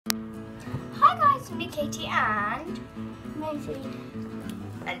it's me, Katie, and Maisie.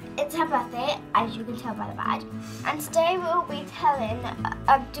 It's her birthday, as you can tell by the badge. And today we'll be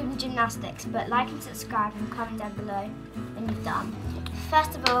doing gymnastics, but like and subscribe and comment down below when you've done.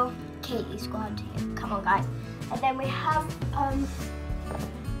 First of all, Katie's squad. Come on, guys. And then we have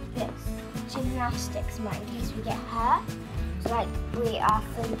this gymnastics mat in case we get hurt, so like we are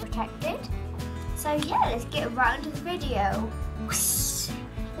fully protected. So yeah, let's get right into the video. Let's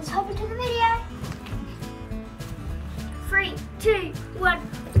hop into the video. 3, 2, 1.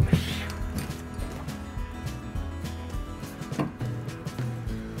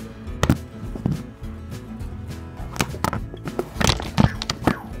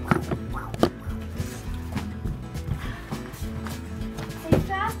 So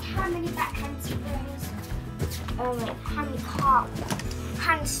first, how many backhand springs? How many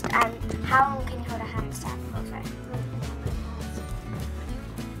handstand? How long can you hold a handstand for?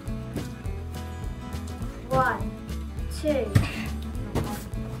 1, 2.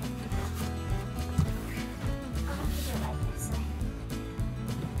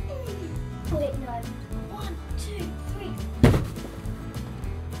 Wait, no. 1, 2, 3.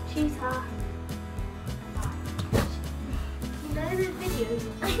 Cheetah. You know the videos?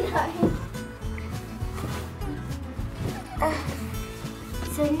 I know.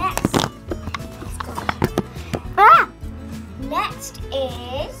 So next, next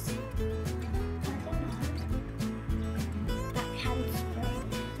is backhand spring.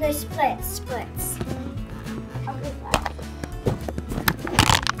 No, splits. I'll go first.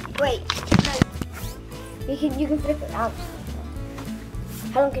 Wait, no. You can flip it out.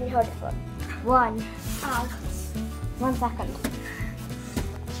 How long can you hold it for? 1. Oh. 1 second.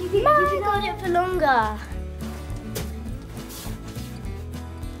 You can hold it for longer.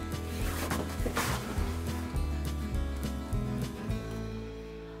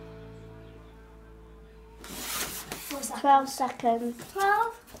 What's that? 12 seconds.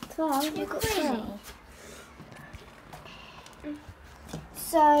 12? You're crazy.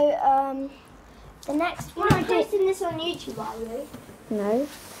 So, the next one. You're not posting this on YouTube, are you? No.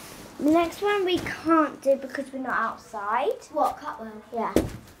 The next one we can't do because we're not outside. What, cartwheel? Yeah.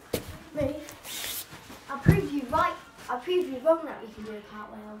 Move. I'll prove you right. I'll prove you wrong that we can do a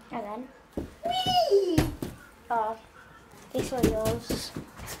cartwheel. And then. Whee! Oh, these are yours.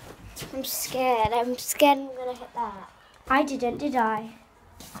 I'm scared. I'm scared I'm going to hit that. I didn't, did I?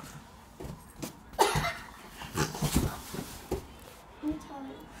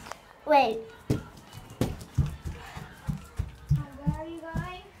 Wait. Where are you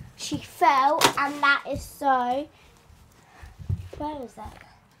going? She fell, and that is so. Where is that?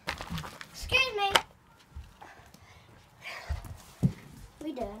 Excuse me.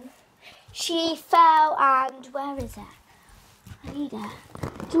 We done? She fell, and where is it? I need it.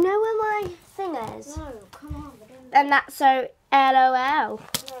 Do you know where my thing is? No, come on. And that's so LOL.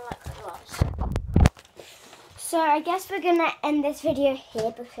 So I guess we're gonna end this video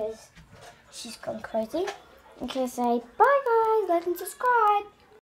here because she's gone crazy. Okay, say bye guys, like and subscribe.